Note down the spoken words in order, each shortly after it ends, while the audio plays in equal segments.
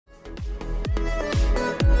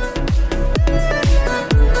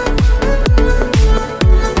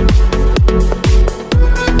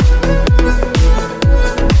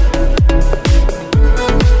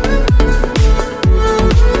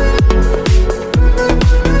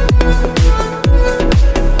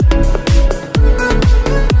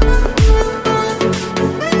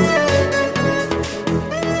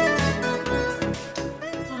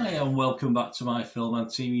back to my film and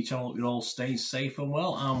TV channel. Hope you're all staying safe and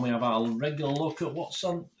well. And we have our regular look at what's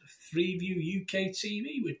on Freeview UK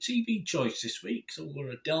TV with TV Choice this week. So we're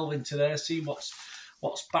going to delve into there, see what's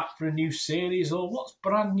back for a new series or what's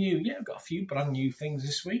brand new. Yeah, I've got a few brand new things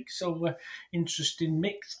this week. So interesting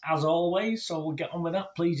mix as always. So we'll get on with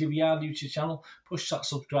that. Please, if you are new to the channel, push that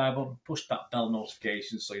subscribe button, push that bell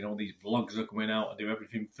notification so you know these vlogs are coming out. I do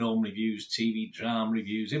everything, film reviews, TV drama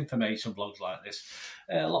reviews, information vlogs like this.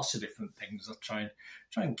 Lots of different things. I'll try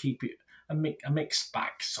and keep it a mixed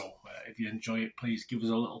bag. So if you enjoy it, please give us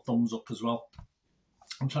a little thumbs up as well.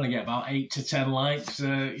 I'm trying to get about 8 to 10 likes.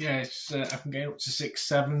 I can get up to 6,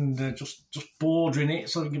 7, just bordering it.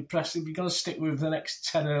 So you can press, if you're going to stick with the next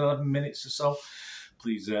 10 or 11 minutes or so,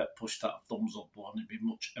 please push that thumbs up button. It'd be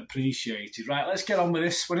much appreciated. Right, let's get on with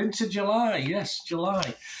this. We're into July. Yes,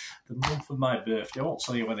 July, the month of my birthday. I won't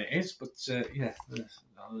tell you when it is, but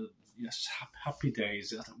yes, happy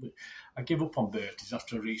days. I give up on birthdays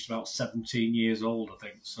after I reached about 17 years old, I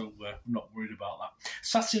think, so I'm not worried about that.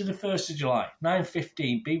 Saturday the 1st of July,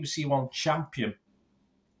 9:15, BBC One Champion.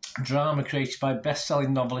 Drama created by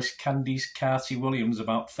best-selling novelist Candice Carty-Williams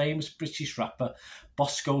about famous British rapper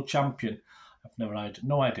Bosco Champion. I've had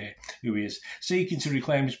no idea who he is. Seeking to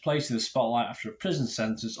reclaim his place in the spotlight after a prison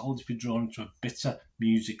sentence, only to be drawn into a bitter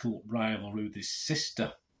musical rivalry with his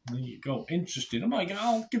sister. There you go. Interesting.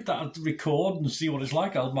 I'll give that a record and see what it's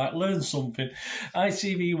like. I might learn something.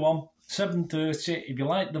 ITV1, 7:30. If you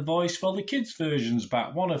like The Voice, well, the kids' version's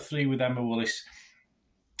back. 1 of 3 with Emma Willis,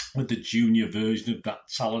 with the junior version of that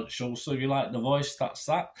talent show. So if you like The Voice, that's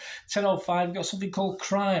that. 10:05, we've got something called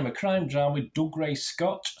Crime, a crime drama with Doug Ray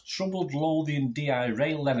Scott, troubled Lothian DI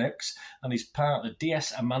Ray Lennox and his partner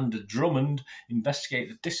DS Amanda Drummond investigate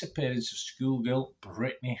the disappearance of schoolgirl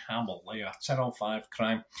Brittany Hamill. There you are, 10:05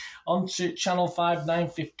 Crime. On to Channel 5,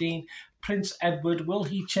 9:15. Prince Edward, will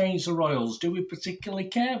he change the royals? Do we particularly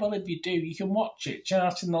care? Well, if you do, you can watch it,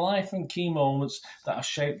 charting the life and key moments that have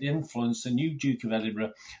shaped the influence the new Duke of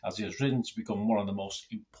Edinburgh as he has risen to become one of the most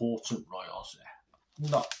important royals.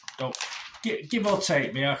 Don't give or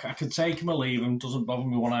take me. I can take him or leave him. Doesn't bother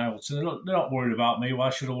me one iota. They're not worried about me.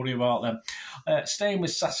 Why should I worry about them? Staying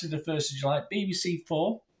with Saturday the 1st of July, BBC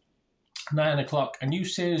 4. 9 o'clock, a new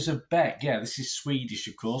series of Beck. Yeah, this is Swedish,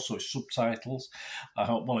 of course, so it's subtitles. I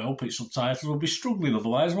hope it's subtitles. We'll be struggling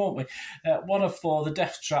otherwise, won't we? 1 of 4, the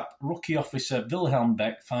death trap rookie officer Wilhelm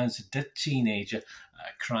Beck finds a dead teenager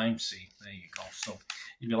at a crime scene. There you go. So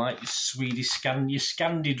if you like your Swedish, your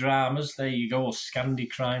Scandi dramas, there you go, or Scandi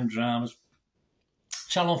crime dramas.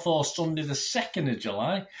 Channel 4, Sunday the 2nd of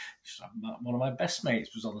July. One of my best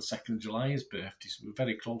mates was on the 2nd of July, his birthday, so we're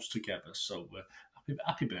very close together. So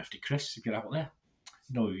happy birthday, Chris, if you're out there.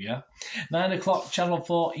 You know who you are. 9 o'clock, Channel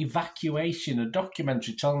 4, Evacuation, a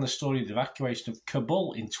documentary telling the story of the evacuation of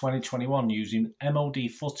Kabul in 2021 using MOD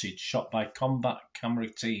footage shot by combat camera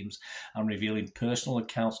teams and revealing personal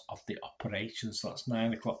accounts of the operation. So that's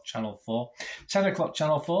 9 o'clock, Channel 4. 10 o'clock,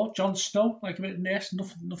 Channel 4, Jon Snow, like a bit of yes,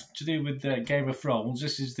 nothing to do with Game of Thrones.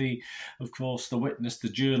 This is of course, the witness, the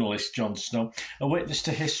journalist, Jon Snow. A witness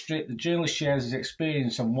to history, the journalist shares his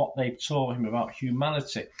experience and what they've taught him about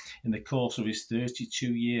humanity in the course of his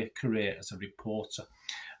 32-year career as a reporter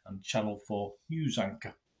and Channel 4 news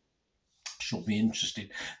anchor. Should be interesting.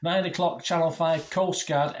 9 o'clock, Channel 5, Coast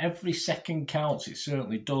Guard, every second counts. It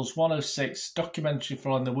certainly does. 1 of 6, documentary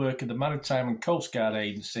following the work of the Maritime and Coast Guard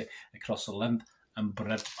Agency across the length and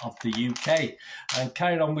breadth of the UK. And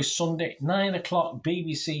carried on with Sunday, 9 o'clock,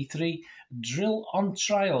 BBC 3, Drill on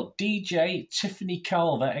Trial. DJ Tiffany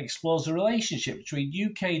Calver explores the relationship between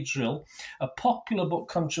UK drill, a popular but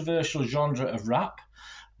controversial genre of rap,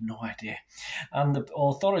 no idea, and the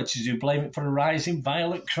authorities who blame it for a rise in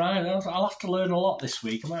violent crime. I'll have to learn a lot this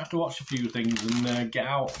week. I might have to watch a few things and get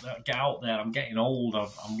out there. I'm getting old.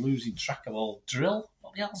 I'm losing track of all drill.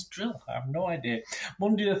 What the hell's drill? I have no idea.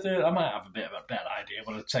 Monday the 3rd, I might have a bit of a better idea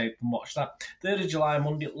when I take and watch that. 3rd of July,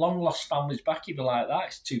 Monday, Long Lost Family's back. If you like that,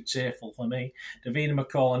 it's too tearful for me. Davina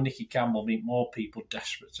McCall and Nikki Campbell meet more people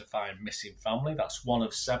desperate to find missing family. That's 1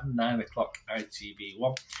 of 7, 9 o'clock,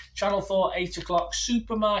 ITV1. Channel 4, 8 o'clock,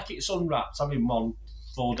 Supermarkets Unwrapped. I mean,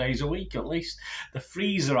 4 days a week at least. The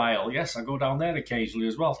freezer aisle, yes, I go down there occasionally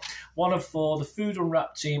as well. 1 of 4, the Food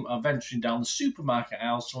Unwrapped team are venturing down the supermarket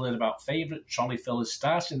aisles to learn about favourite trolley fillers,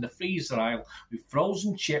 starting in the freezer aisle with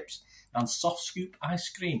frozen chips and soft scoop ice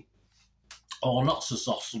cream. Or not so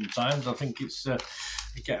soft sometimes. I think it's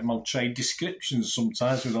you get them on trade descriptions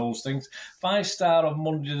sometimes with those things. 5-star on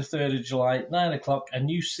Monday the 3rd of July, 9 o'clock, a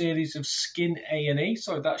new series of Skin A&E.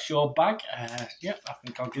 So that's your bag. Yeah, I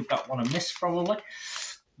think I'll give that one a miss probably.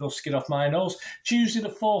 No skin off my nose. Tuesday the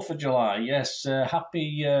 4th of July, yes,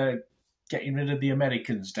 happy getting rid of the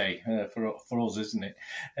Americans Day for us, isn't it?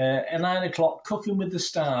 At 9 o'clock, Cooking with the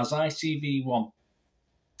Stars, ITV1.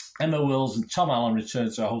 Emma Wills and Tom Allen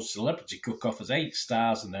return to host Celebrity Cook-Off as 8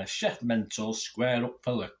 stars and their chef mentors square up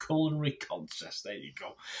for the culinary contest. There you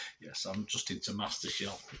go. Yes, I'm just into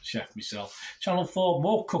MasterChef myself. Channel 4,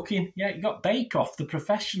 more cooking. Yeah, you got Bake Off, The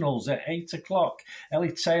Professionals at 8 o'clock.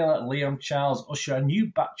 Ellie Taylor and Liam Charles usher a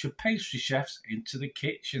new batch of pastry chefs into the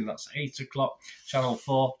kitchen. That's 8 o'clock. Channel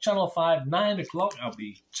 4. Channel 5, 9 o'clock. I'll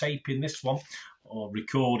be taping this one. Or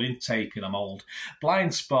recording, taping, I'm old.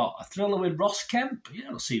 Blind Spot, a thriller with Ross Kemp. Yeah,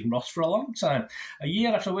 I've seen Ross for a long time. A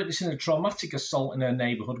year after witnessing a traumatic assault in her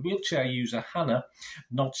neighbourhood, wheelchair user Hannah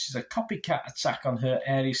notices a copycat attack on her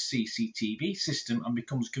area's CCTV system and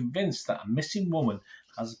becomes convinced that a missing woman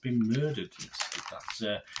has been murdered. Let's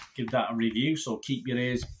give that a review, so keep your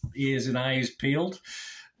ears and eyes peeled.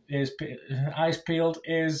 Eyes peeled,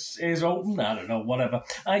 ears open, I don't know, whatever.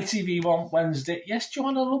 ITV1 Wednesday. Yes,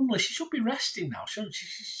 Joanna Lumley, she should be resting now, shouldn't she?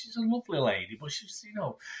 She's a lovely lady, but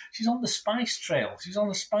she's on the Spice Trail. She's on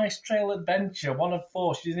the Spice Trail adventure, 1 of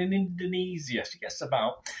 4. She's in Indonesia. She gets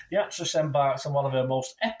about. The actress embarks on one of her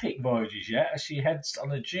most epic voyages yet as she heads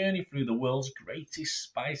on a journey through the world's greatest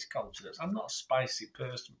spice continents. I'm not a spicy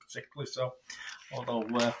person particularly, so although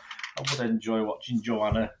I would enjoy watching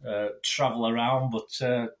Joanna travel around, but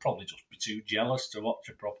probably just be too jealous to watch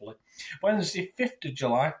her properly. Wednesday, 5th of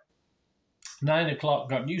July, 9 o'clock,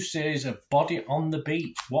 got a new series of Body on the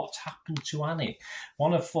Beach. What Happened to Annie?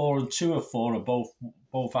 1 of 4 and 2 of 4 are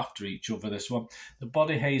both after each other, this one. The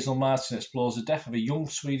Body Hazel Martin explores the death of a young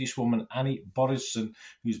Swedish woman, Annie Borison,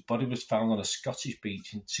 whose body was found on a Scottish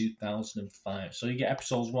beach in 2005. So you get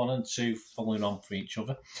episodes 1 and 2 following on from each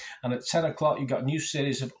other. And at 10 o'clock, you've got a new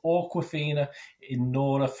series of Awkwafina in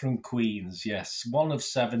Nora from Queens. Yes, 1 of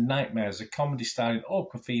 7, Nightmares, a comedy starring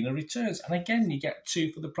Awkwafina returns. And again, you get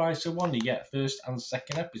 2 for the price of 1. You get first and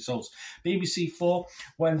second episodes. BBC 4,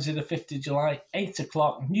 Wednesday the 5th of July, 8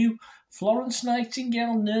 o'clock, new Florence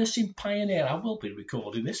Nightingale, nursing pioneer. I will be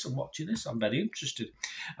recording this and watching this. I'm very interested.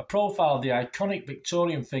 A profile of the iconic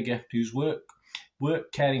Victorian figure whose work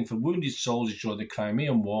caring for wounded soldiers during the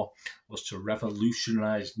Crimean War was to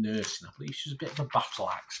revolutionise nursing. I believe she was a bit of a battle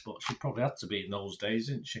axe, but she probably had to be in those days,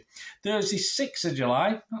 didn't she? Thursday, 6th of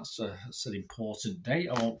July. That's an important date.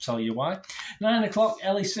 I won't tell you why. 9 o'clock,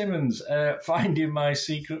 Ellie Simmons, Finding My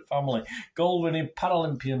Secret Family. Gold-winning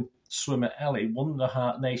Paralympian swimmer Ellie won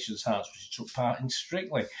the nation's hearts when she took part in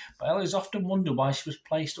Strictly. But Ellie's often wondered why she was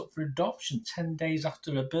placed up for adoption 10 days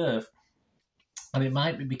after her birth. And it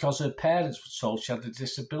might be because her parents were told she had a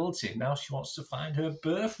disability. Now she wants to find her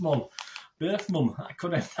birth mum.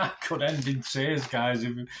 That could end in tears, guys.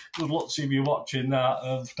 Good luck to you if you're watching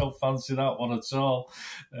that. Don't fancy that one at all.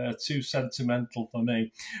 Too sentimental for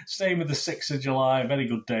me. Staying with the 6th of July. Very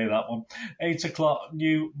good day, that one. 8 o'clock,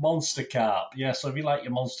 new Monster Carp. Yeah, so if you like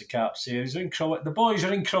your Monster Carp series, the boys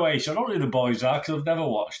are in Croatia. I don't know who the boys are because I've never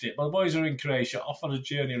watched it, but the boys are in Croatia off on a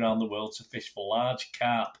journey around the world to fish for large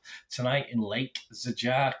carp. Tonight in Lake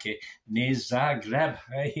Zajarki near Zagreb.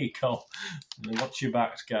 There you go. Watch your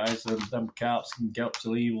backs, guys. And them carps can get up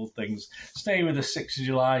to evil things. Stay with the 6th of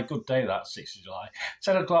July. Good day, that 6th of July.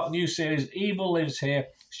 10 o'clock, new series, Evil Lives Here,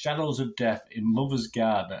 Shadows of Death in Mother's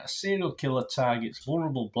Garden. A serial killer targets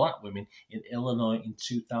vulnerable black women in Illinois in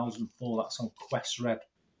 2004. That's on Quest Red.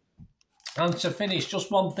 And to finish, just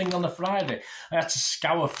one thing on a Friday. I had to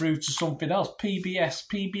scour through to something else.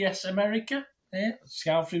 PBS America. Yeah,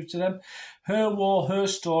 scour through to them. Her War, Her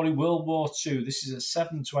Story, World War II. This is at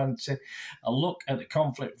 7:20. A look at the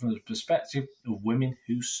conflict from the perspective of women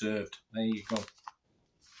who served. There you go.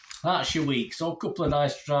 That's your week. So a couple of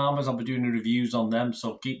nice dramas. I'll be doing the reviews on them,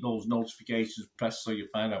 so keep those notifications pressed so you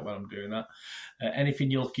find out when I'm doing that. Anything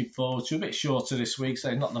you're looking forward to. A bit shorter this week,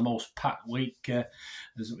 so not the most packed week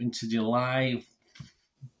as into July.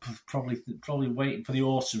 Probably waiting for the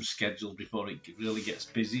autumn schedule before it really gets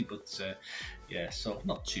busy, but yeah, so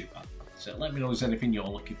not too bad. So let me know if there's anything you're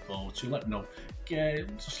looking forward to. Let me know.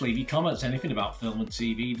 Just leave your comments. Anything about film and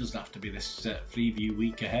TV. It doesn't have to be this Freeview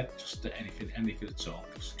week ahead. Just anything at all.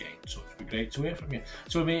 Just get in touch. It'd be great to hear from you.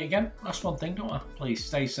 So we meet again. That's one thing, don't I? Please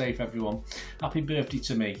stay safe, everyone. Happy birthday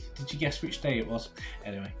to me. Did you guess which day it was?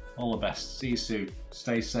 Anyway, all the best. See you soon.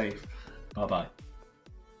 Stay safe. Bye-bye.